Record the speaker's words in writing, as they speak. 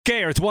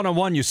Okay, Earth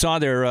 101, you saw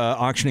they're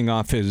auctioning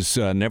off his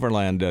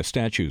Neverland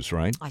statues,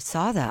 right? I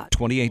saw that.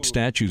 28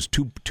 statues,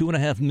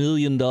 $2.5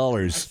 million.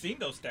 I've seen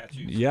those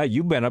statues. Yeah,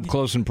 you've been up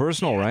close and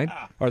personal, right?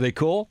 Are they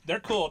cool? They're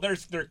cool. They're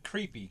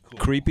creepy cool.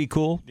 Creepy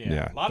cool?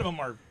 Yeah. A lot of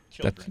them are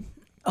children.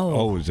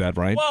 Oh, is that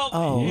right?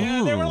 Well,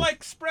 yeah, they were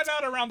like spread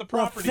out around the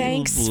Well, property.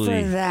 thanks for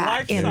that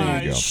Life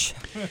image.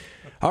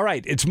 All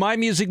right, it's My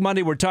Music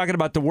Monday. We're talking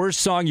about the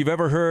worst song you've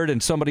ever heard,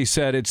 and somebody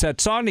said it's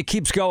that song that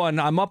keeps going,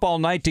 I'm up all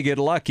night to get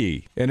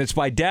lucky, and it's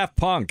by Daft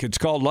Punk. It's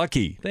called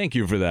Lucky. Thank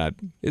you for that.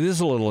 It is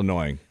a little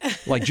annoying.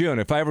 Like June,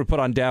 if I ever put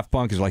on Daft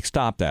Punk, it's like,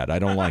 stop that. I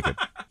don't like it.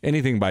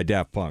 Anything by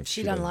Daft Punk.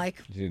 She doesn't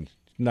like. She's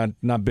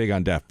not big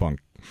on Daft Punk.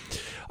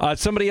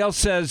 Somebody else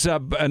says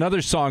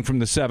another song from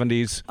the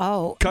 70s.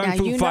 Oh, Kung now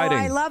Fu you Fighting.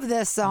 know I love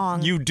this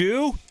song. You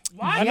do?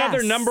 What? Another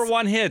Yes. number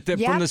one hit from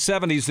the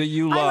 70s that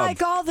you love. I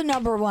like all the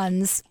number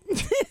ones.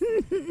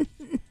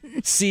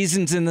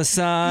 Seasons in the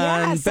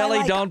Sun, Yes, Belly,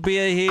 I like- Don't Be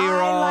a Hero.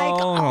 I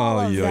like all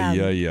of them.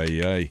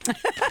 Yeah.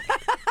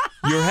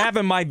 You're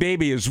Having My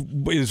Baby is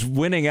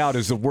winning out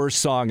as the worst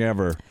song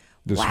ever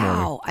this morning.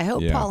 Wow. I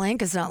hope Yeah. Paul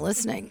Anka's not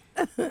listening.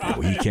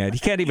 Oh, he can't. He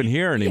can't even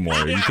hear anymore.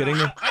 Are you kidding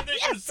me? I think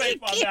you're safe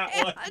on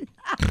that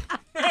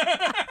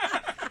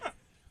one.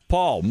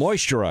 Paul,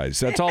 moisturize.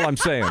 That's all I'm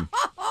saying.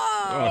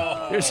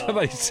 Here's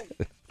somebody said,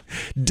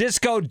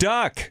 Disco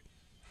Duck.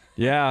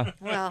 Yeah.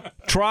 Well,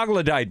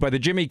 Troglodyte by the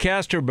Jimmy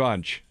Castor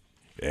Bunch.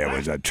 It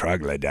was a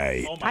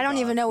troglodyte. Oh my I don't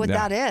God. even know what No.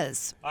 that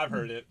is. I've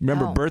heard it.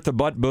 Remember Oh. Bertha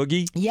Butt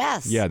Boogie?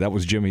 Yes. Yeah, that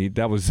was Jimmy.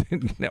 That was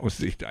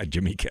the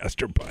Jimmy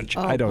Castor Bunch.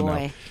 Oh, I don't know.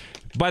 boy.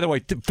 By the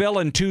way, Phil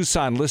in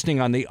Tucson listening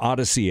on the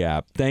Odyssey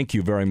app. Thank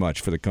you very much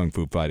for the Kung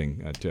Fu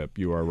Fighting tip.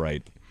 You are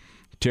right.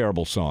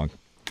 Terrible song.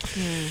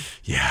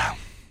 Yeah.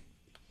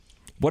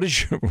 What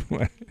is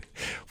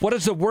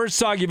the worst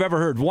song you've ever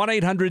heard?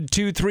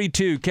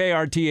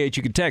 1-800-232-KRTH.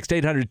 You can text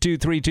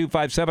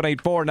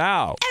 800-232-5784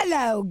 now.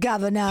 Hello,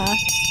 Governor.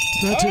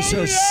 That is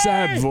a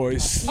sad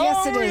voice.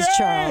 Yes, it is,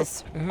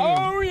 Charles.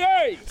 Oh,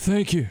 yay!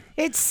 Thank you.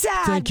 It's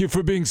sad. Thank you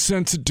for being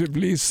sensitive,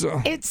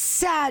 Lisa. It's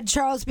sad,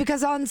 Charles,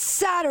 because on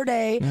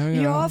Saturday, yeah.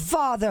 your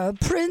father,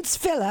 Prince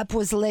Philip,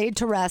 was laid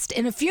to rest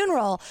in a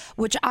funeral,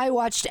 which I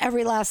watched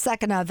every last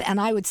second of, and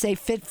I would say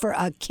fit for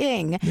a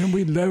king. And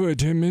we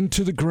lowered him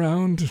into the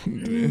ground.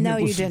 And No,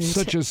 it you was didn't.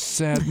 Such a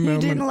sad You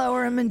moment. didn't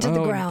lower him into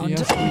the Oh, ground.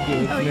 Yes, we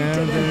did. No, you Yeah,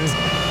 didn't.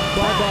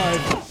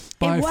 Bye-bye.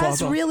 Bye, It was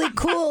Father. really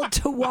cool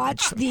to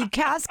watch the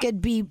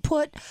casket be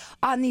put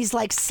on these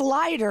like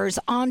sliders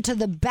onto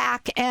the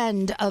back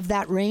end of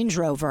that Range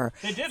Rover.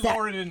 They did That-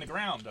 lower it in the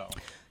ground, though.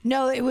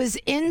 No, it was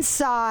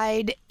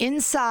inside,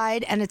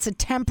 and it's a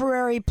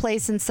temporary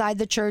place inside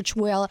the church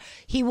where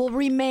he will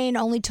remain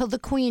only till the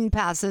Queen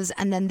passes,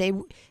 and then they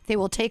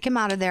will take him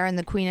out of there, and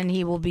the Queen and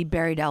he will be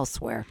buried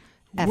elsewhere.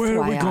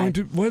 Where are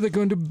FYI. where are they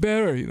going to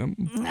bury them?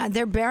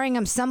 They're burying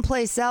him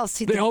someplace else.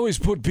 They always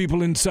put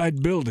people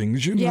inside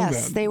buildings. You know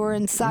Yes, that. they were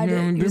inside.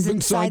 Yeah, It was they've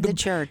inside the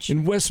church.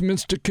 in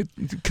Westminster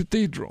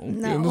Cathedral.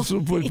 No, Yeah, this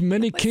is where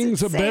many he was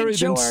kings in are buried.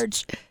 St.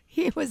 George.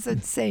 He was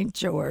in St.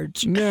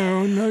 George.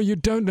 No, you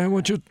don't know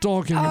what you're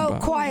talking Oh,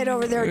 about. quiet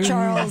over there,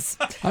 Charles.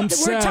 I'm We're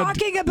sad.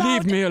 talking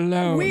about. Leave me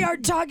alone. We are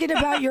talking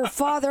about your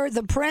father,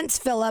 the Prince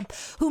Philip,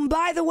 whom,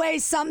 by the way,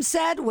 some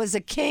said was a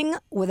king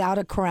without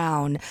a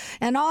crown.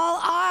 And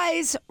all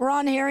eyes were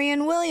on Harry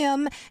and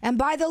William. And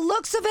by the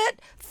looks of it,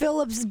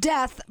 Philip's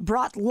death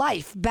brought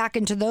life back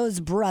into those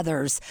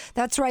brothers.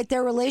 That's right.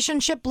 Their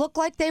relationship looked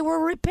like they were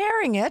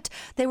repairing it.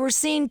 They were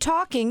seen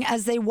talking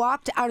as they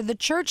walked out of the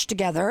church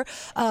together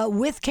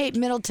with Kate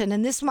Middleton.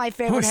 And this is my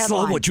favorite I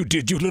headline. saw what you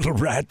did, you little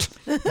rat.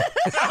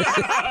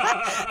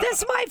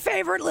 This is my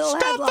favorite little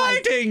Stop headline.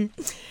 fighting.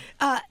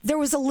 There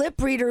was a lip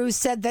reader who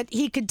said that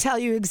he could tell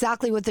you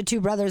exactly what the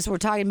two brothers were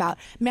talking about.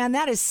 Man,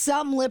 that is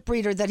some lip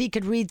reader that he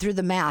could read through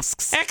the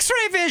masks.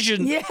 X-ray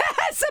vision.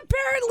 Yes,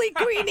 apparently,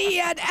 Queenie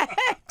had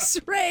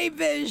X-ray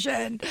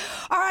vision.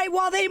 All right,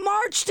 while they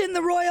marched in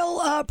the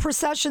royal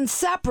procession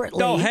separately.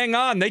 No, hang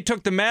on. They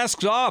took the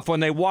masks off when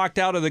they walked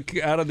out of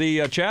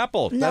the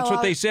chapel. That's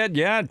what they said.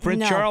 Yeah,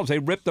 Prince no. Charles. They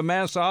ripped the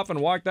masks off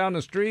and walked down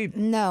the street.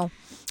 No.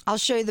 I'll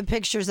show you the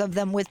pictures of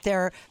them with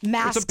their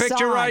masks It's a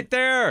picture on. right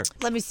there.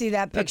 Let me see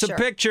that picture.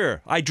 That's a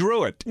picture. I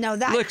drew it. No,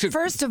 that Look at-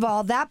 first of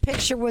all, that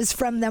picture was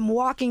from them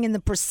walking in the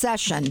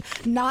procession,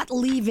 not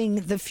leaving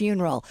the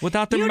funeral.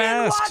 Without the you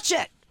masks. didn't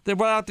watch it. They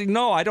were out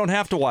no, I don't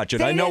have to watch it.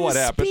 They I know what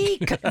didn't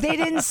happened. They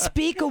didn't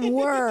speak a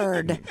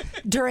word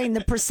during the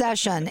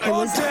procession. It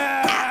was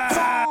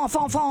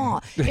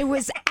It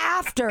was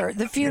after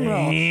the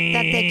funeral that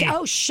they.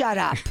 Oh, shut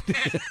up.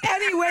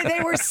 Anyway, they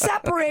were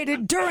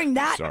separated during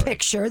that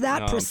picture,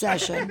 that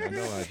procession.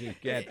 No, I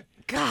just can't.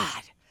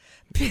 God.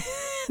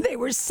 They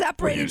were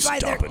separated by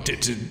their.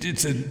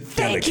 It's a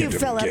Thank you,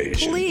 Philip.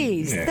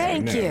 Please,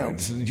 thank you.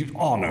 You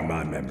honor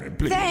my memory,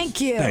 please.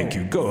 Thank you. Thank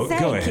you. Go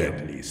Thank you.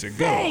 ahead, Lisa. Go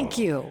Thank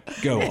on. you.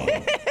 Go on.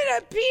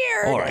 It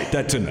appeared. All right,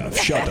 that's enough.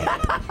 Shut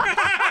up.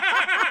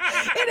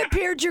 It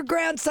appeared your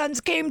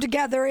grandsons came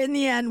together in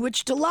the end,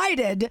 which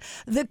delighted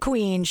the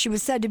Queen. She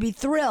was said to be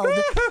thrilled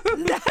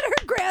that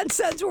her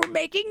grandsons were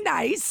making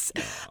nice.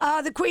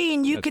 The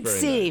Queen, you That's could very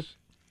see. nice.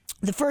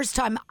 the first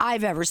time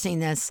I've ever seen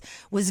this,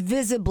 was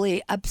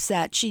visibly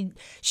upset. She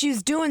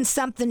was doing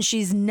something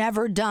she's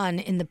never done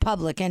in the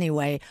public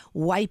anyway,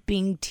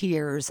 wiping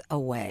tears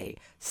away.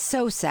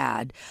 So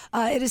sad.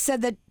 It is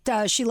said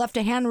that she left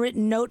a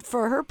handwritten note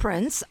for her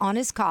prince on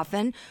his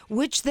coffin,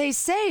 which they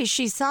say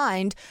she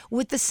signed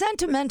with the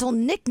sentimental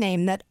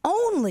nickname that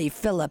only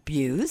Philip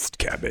used.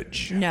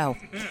 Cabbage. No,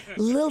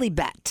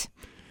 Lilibet.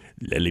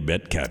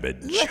 Lilibet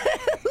cabbage.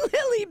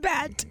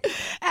 Lilibet.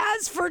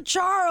 As for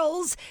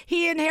Charles,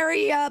 he and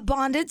Harry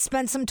bonded,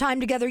 spent some time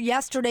together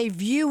yesterday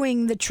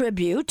viewing the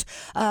tribute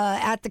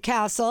at the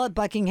castle, at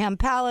Buckingham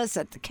Palace,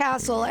 at the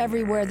castle,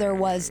 everywhere there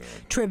was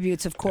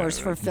tributes, of course,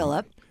 for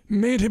Philip.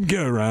 Made him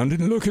go around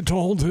and look at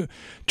all the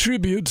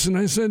tributes, and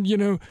I said,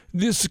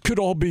 this could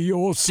all be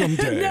yours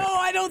someday. No,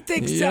 I don't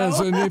think so. Yes,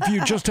 and if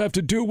you just have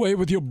to do away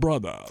with your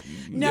brother.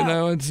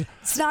 No,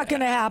 it's not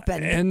going to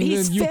happen. And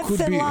he's then you fifth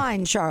could in be-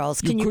 line,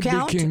 Charles. Can you could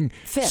count? Be king.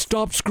 Fifth.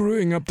 Stop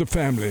screwing up the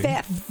family.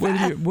 Fifth.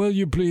 Will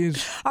you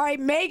please? All right,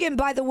 Meghan,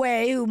 by the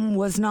way, who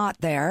was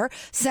not there,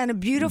 sent a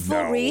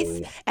beautiful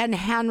wreath and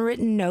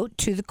handwritten note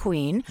to the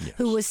Queen,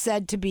 who was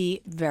said to be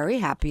very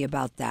happy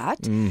about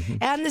that. Mm-hmm.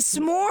 And this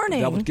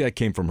morning... That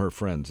came from her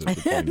friends. If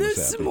the Queen was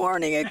This happy.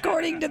 morning,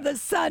 according to the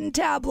Sun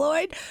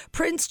tabloid,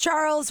 Prince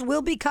Charles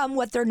will become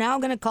what they're now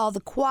going to call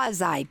the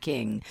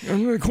quasi-king.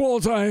 And the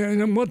quasi,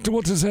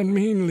 what does that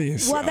mean,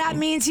 Lisa? Well, that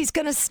means he's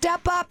going to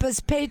step up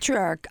as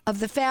patriarch of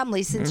the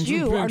family since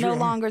you are no Patriarch.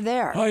 longer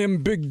there. I am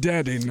Big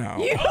Daddy now.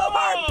 You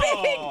are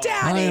Big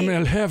Daddy. I am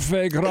El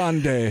Jefe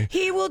Grande.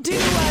 He will do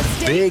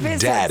state Big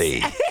visits.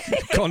 Daddy.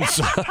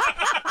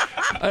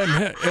 I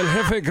am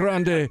El Jefe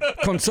Grande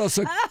con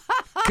salsa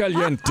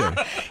caliente.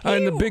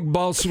 I'm the big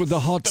boss with the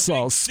hot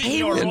sauce.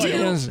 He will do.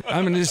 Yes,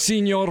 I'm the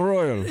Senior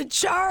Royal.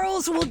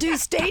 Charles will do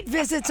state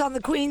visits on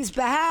the Queen's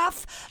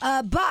behalf,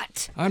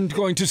 but I'm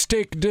going to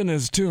steak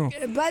dinners too.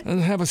 But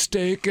and have a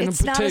steak and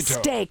it's a not potato.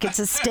 a steak, it's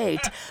a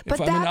state. But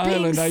If I'm that an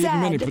being island, I eat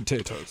said, many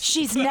potatoes.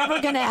 she's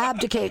never going to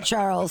abdicate,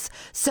 Charles.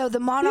 So the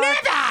monarch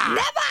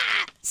never.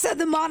 So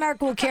the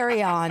monarch will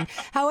carry on.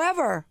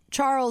 However,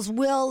 Charles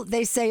will,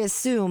 they say,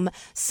 assume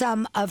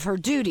some of her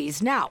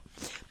duties. Now,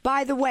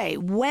 by the way,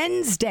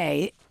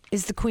 Wednesday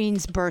is the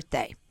Queen's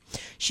birthday.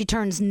 She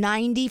turns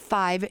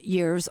 95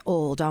 years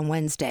old on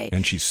Wednesday.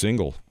 And she's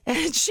single.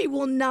 And she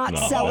will not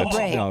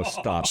celebrate. No,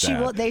 stop She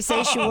that. will. They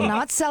say she will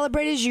not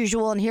celebrate as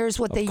usual, and here's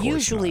what they course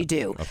usually not.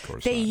 do. Of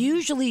course they not.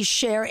 usually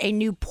share a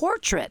new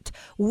portrait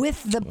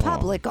with the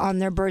public on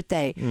their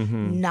birthday.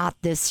 Mm-hmm. Not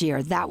this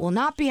year. That will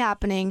not be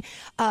happening.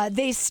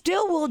 They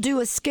still will do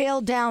a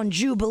scaled down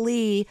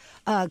Jubilee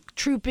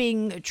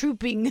trooping,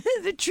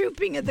 the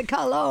trooping of the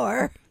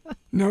color.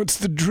 No, it's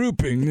the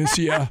drooping this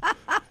year.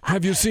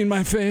 Have you seen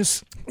my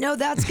face? No,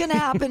 that's going to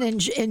happen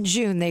in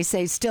June. They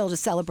say still to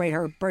celebrate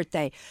her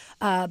birthday,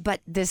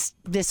 but this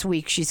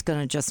week she's going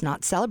to just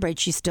not celebrate.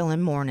 She's still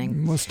in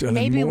mourning.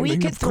 Maybe we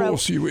could throw. Of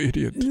course, you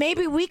idiot.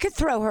 Maybe we could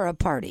throw her a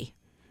party.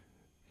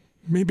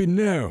 Maybe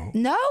no.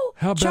 No,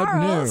 How about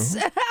Charles?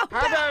 no?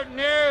 How about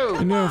no?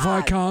 No, if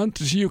I can't,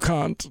 you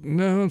can't.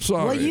 No, I'm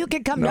sorry. Well, you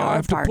can come no, to our I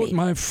have party. to put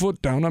my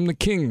foot down. I'm the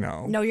king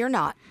now. No, you're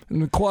not. I'm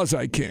the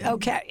quasi-king.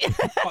 Okay.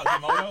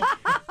 Quasimodo?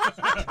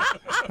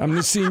 I'm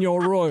the Senior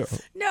Royal.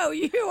 No,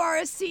 you are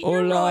a senior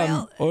Hola,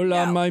 royal.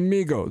 hola, no. my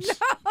amigos.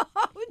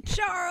 Oh,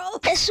 Charles.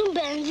 Es un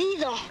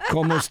bandido.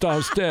 ¿Cómo está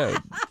usted?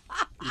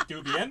 ¿Y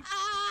tú bien?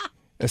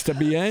 ¿Está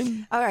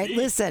bien? All right,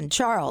 listen,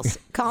 Charles,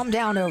 calm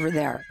down over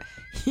there.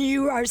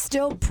 You are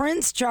still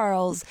Prince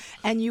Charles,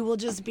 and you will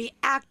just be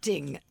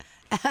acting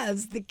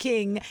as the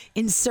king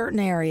in certain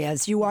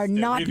areas. You are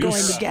not going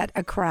to get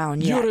a crown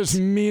yet. You're as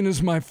mean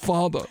as my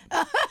father.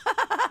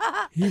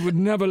 He would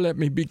never let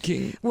me be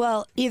king.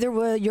 Well, either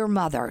will your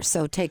mother,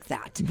 so take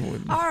that.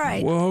 All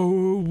right. Whoa,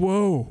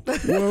 whoa,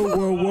 whoa,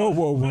 whoa, whoa,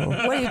 whoa, whoa.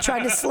 What are you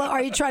trying to slow?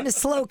 Are you trying to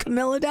slow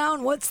Camilla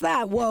down? What's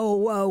that? Whoa,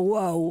 whoa,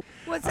 whoa.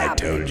 What's I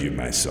happening? told you,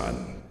 my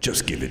son.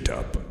 Just give it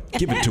up.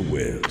 Give it to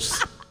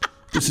Wills.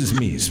 This is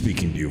me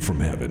speaking to you from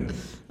heaven.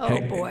 Oh,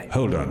 boy.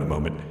 Hold on a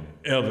moment.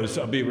 Elvis,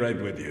 I'll be right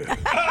with you.